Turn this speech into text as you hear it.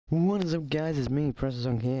What is up, guys? It's me,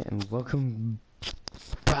 PreciSong here, and welcome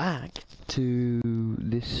back to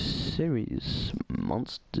this series,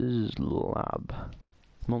 Monsters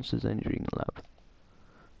Engineering Lab.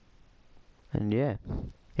 And yeah,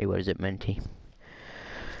 hey, what is it, Menti?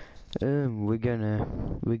 We're gonna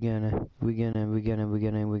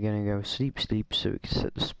go sleep, so we can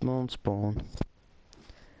set the spawn.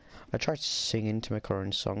 I tried singing to my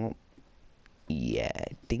current song. Yeah,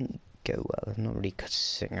 it didn't go well. I'm not really a good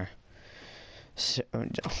singer. So,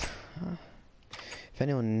 if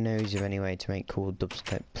anyone knows of any way to make cool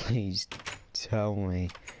dubstep, please tell me.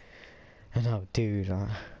 And I'll do that.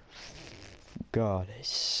 God, it's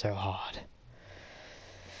so hard.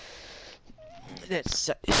 Let's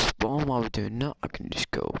set this spawn. While we're doing that, I can just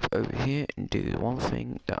go over here and do the one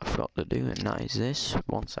thing that I forgot to do, and that is this.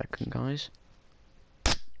 1 second, guys.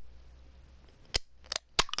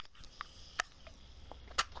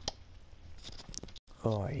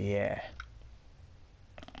 Oh yeah.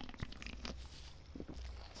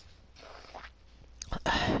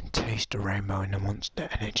 Taste the rainbow in the Monster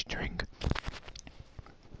Energy drink.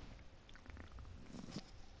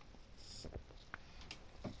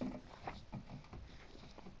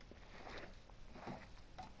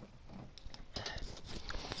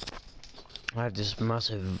 I have this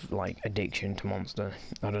massive, like, addiction to Monster.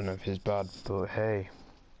 I don't know if it's bad, but hey.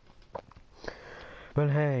 But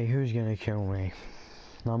hey, who's gonna kill me?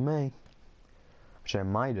 Not me. Which I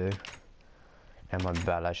might do. That might be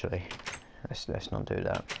bad, actually. Let's not do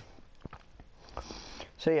that.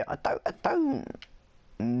 So yeah, I don't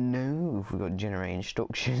know if we got generate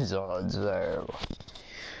instructions on, so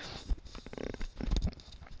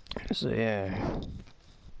yeah.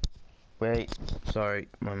 Wait, sorry,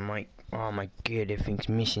 my mic. Oh my god, everything's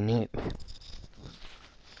missing it.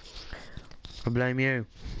 I blame you.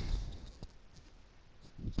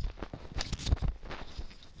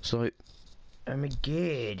 So, oh my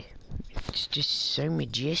god, it's just so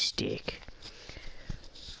majestic.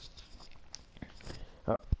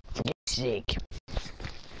 Oh, get sick.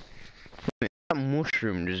 That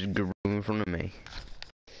mushroom just grew in front of me.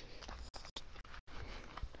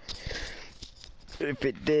 If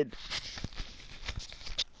it did,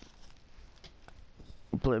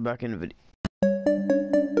 I'll play it back in the video.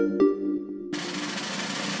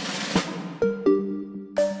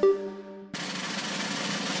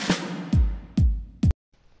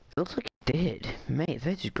 It looks like it did. Mate, if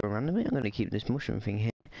they just go randomly, I'm gonna keep this mushroom thing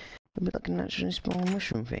here. It'll be like a naturally small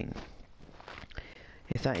mushroom thing.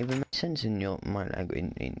 If that even makes sense in your mind,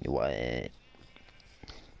 in your way.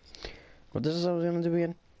 What does I was gonna do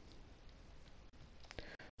again?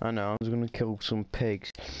 I know, I was gonna kill some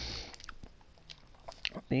pigs.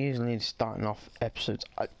 I usually starting off episodes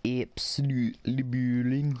absolutely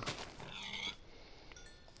boiling.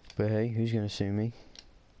 But hey, who's gonna sue me?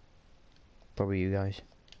 Probably you guys.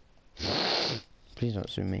 Please don't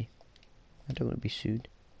sue me. I don't want to be sued.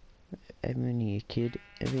 I'm only a kid.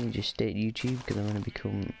 Everything just stay at YouTube because I'm gonna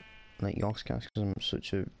become like Yogscast because I'm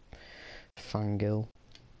such a fangirl.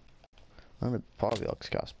 I'm a part of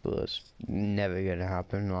Yogscast, but it's never gonna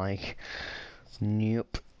happen. Like,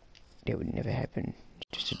 nope, that would never happen.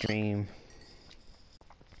 It's just a dream.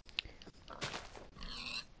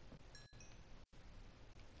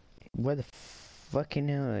 Where the fucking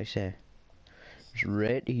hell did I say? It's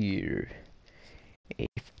right here.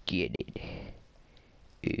 If get it.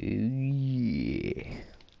 Oh yeah.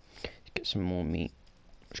 Let's get some more meat.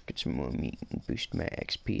 Let's get some more meat and boost my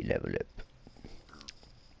XP level up.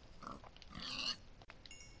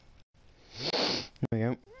 There we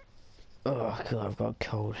go. Oh god, I've got a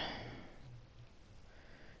cold.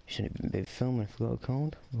 Shouldn't have been filming if I got a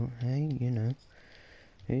cold. But hey, you know.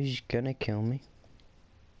 Who's gonna kill me?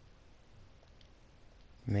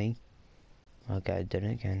 Me? Okay, done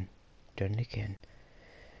it again. Done it again.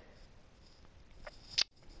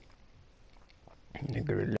 The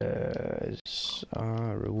gorillas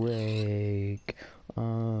are awake.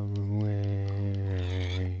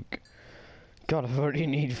 God, I already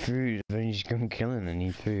need food. I've only just gone killing. I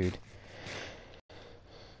need food.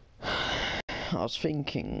 I was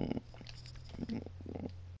thinking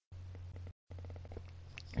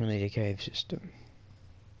I need a cave system.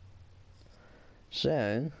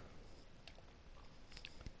 So,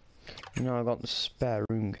 you know, I got the spare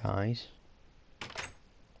room, guys.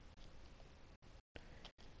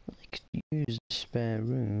 I could use the spare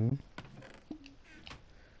room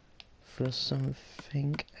for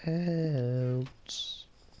something else.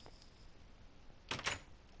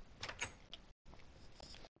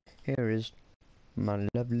 Here is my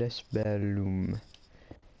lovely spare room.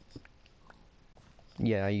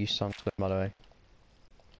 Yeah, I use sunstone, by the way.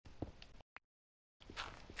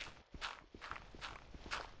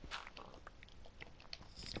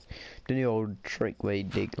 Do the old trick where you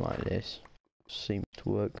dig like this. Seems to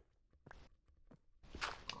work.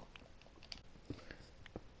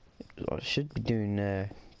 I should be doing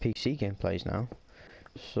PC gameplays now.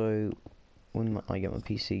 So when I get my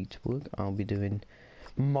PC to work, I'll be doing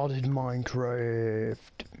modded Minecraft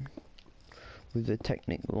with the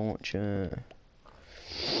Technic launcher.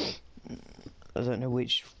 I don't know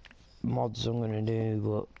which mods I'm gonna do,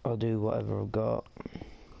 but I'll do whatever I've got.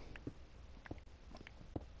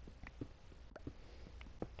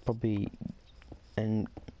 Probably Moon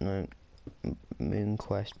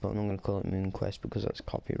Quest, but I'm not gonna call it Moon Quest because that's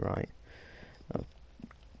copyright. I've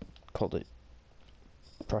called it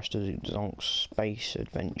Presto Zonk Space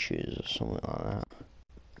Adventures or something like that.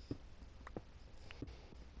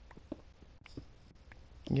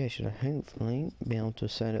 Yeah, should I hopefully be able to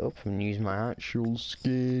set it up and use my actual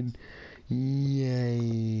skin?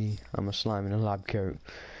 Yay! I'm a slime in a lab coat.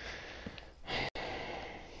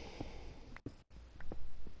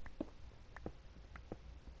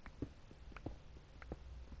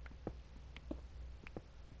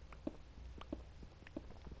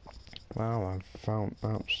 Wow, I've found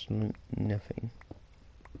absolute nothing.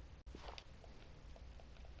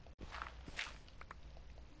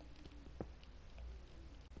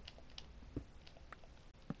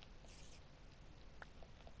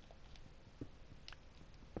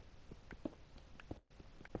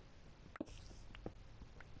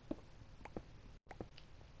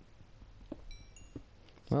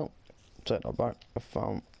 Well, take that back. I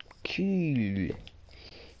found cool.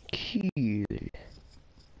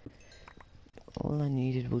 All I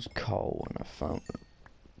needed was coal, and I found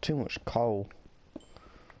too much coal.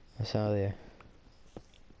 That's how they.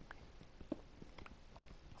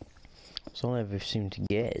 That's all I ever seem to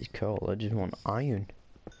get is coal. I just want iron.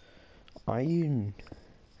 Iron.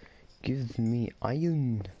 Give me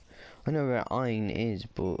iron. I know where iron is,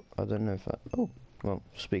 but I don't know if I. Oh, well,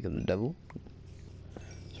 speak of the devil.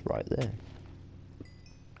 It's right there.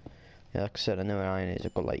 Yeah, like I said, I know where iron is.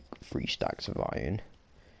 I've got like 3 stacks of iron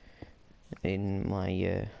in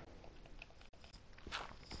my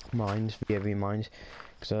mines, VV mines,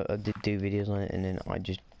 because I did do videos on it, and then I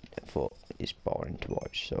just thought it's boring to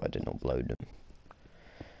watch, so I didn't upload them.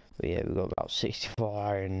 But yeah, we got about 64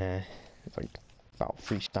 iron there, like about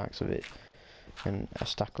 3 stacks of it, and a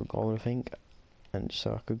stack of gold, I think, and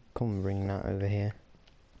so I could come and bring that over here.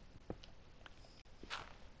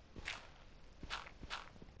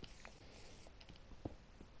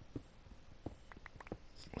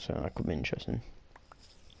 So that could be interesting.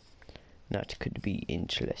 That could be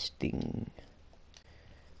interesting.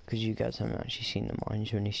 Because you guys haven't actually seen the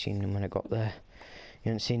mines, you only seen them when I got there. You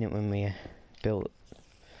haven't seen it when we built.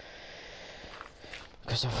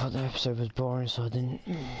 Because I thought the episode was boring, so I didn't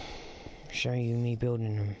show you me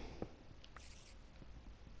building them.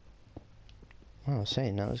 Well, I was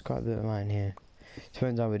saying that was quite a bit of mine here.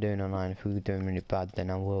 Depends how we're doing online. If we were doing really bad, then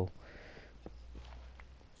I will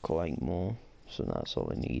collect more. So that's all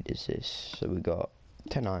I need is this. So we got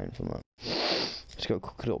 10 iron from that. Let's go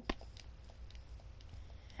cook it up.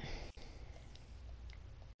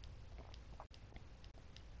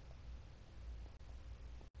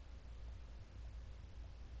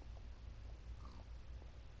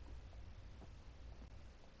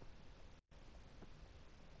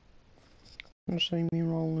 You see me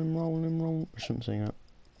rolling, or something like that.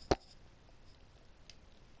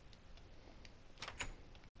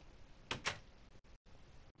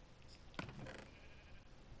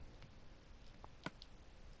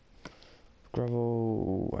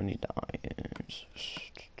 Gravel, I need the irons.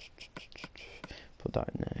 Put that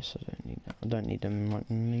in there, so I don't need that. I don't need them right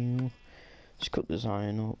now. Let's cook this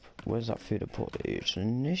iron up. Where's that food I put? It's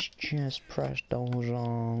in this chest, Presto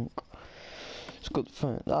Zonk. It's good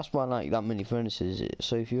fun. That's why I like that many furnaces.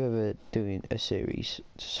 So if you're ever doing a series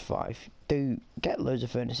to survive, do get loads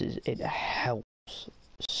of furnaces. It helps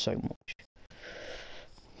so much.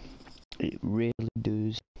 It really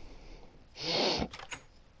does.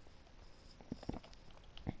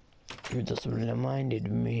 It just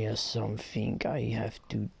reminded me of something I have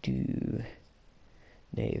to do.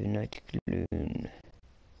 They have not clue.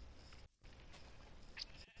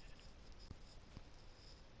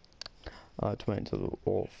 I have to wait until they're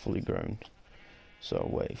all fully grown. So I'll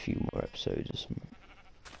wait a few more episodes or something.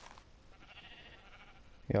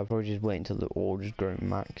 Yeah, I'll probably just wait until they're all just grown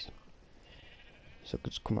max. So I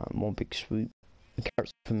could just come out in one big swoop. The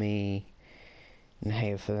carrots for me, and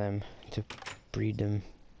hay for them to breed them.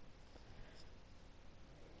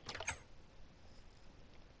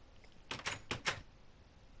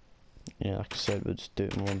 Yeah, like I said, we'll just do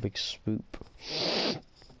it in one big swoop.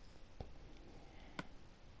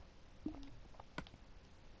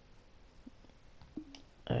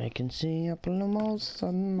 can see a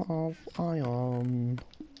blossom of iron.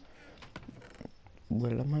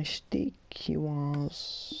 Well, my sticky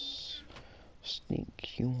was.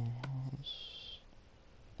 Sticky was.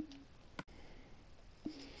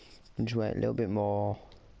 Just wait a little bit more.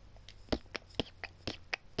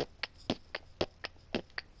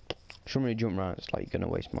 Shouldn't really jump around, it's like gonna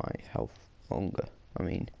waste my health. Hunger, I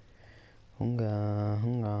mean. Hunger.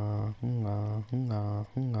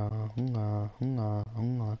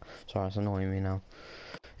 Sorry, that's annoying me now.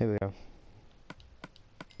 Here we go.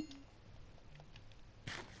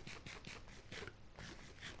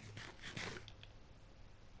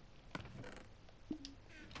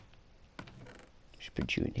 Just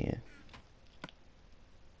put you in here.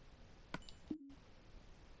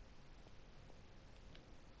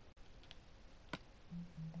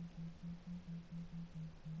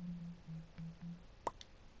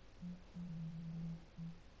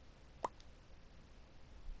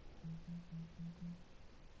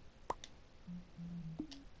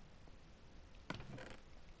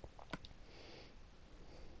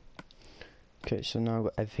 Okay, so now I've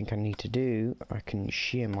got everything I need to do. I can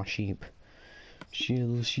shear my sheep. Shear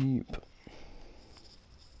the sheep.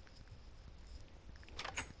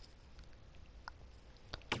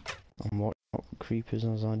 And watch out for creepers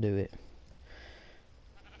as I do it.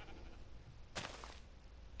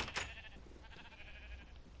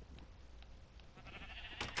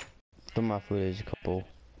 Don't matter if there's a couple.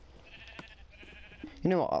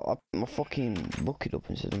 You know what, I put my fucking bucket up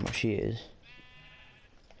instead of my shears.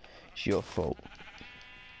 It's your fault.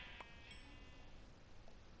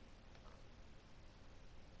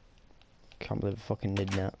 Can't believe I fucking did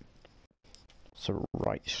that. It's a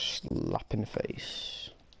right slap in the face.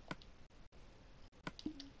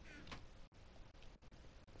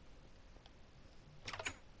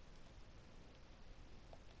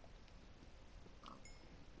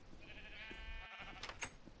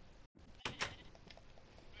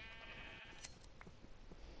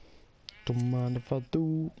 Don't mind if I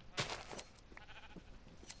do.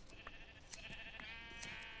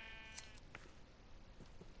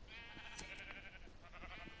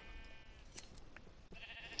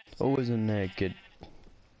 Always a naked.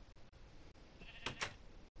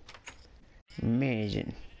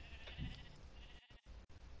 Amazing.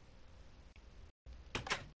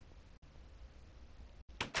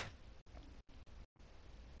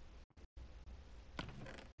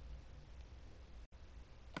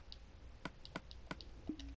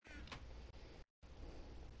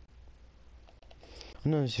 I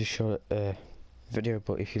know this is a short video,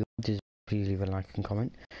 but if you like this, please leave a like and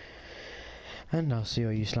comment. And I'll see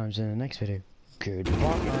all you slimes in the next video.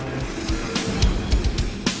 Goodbye.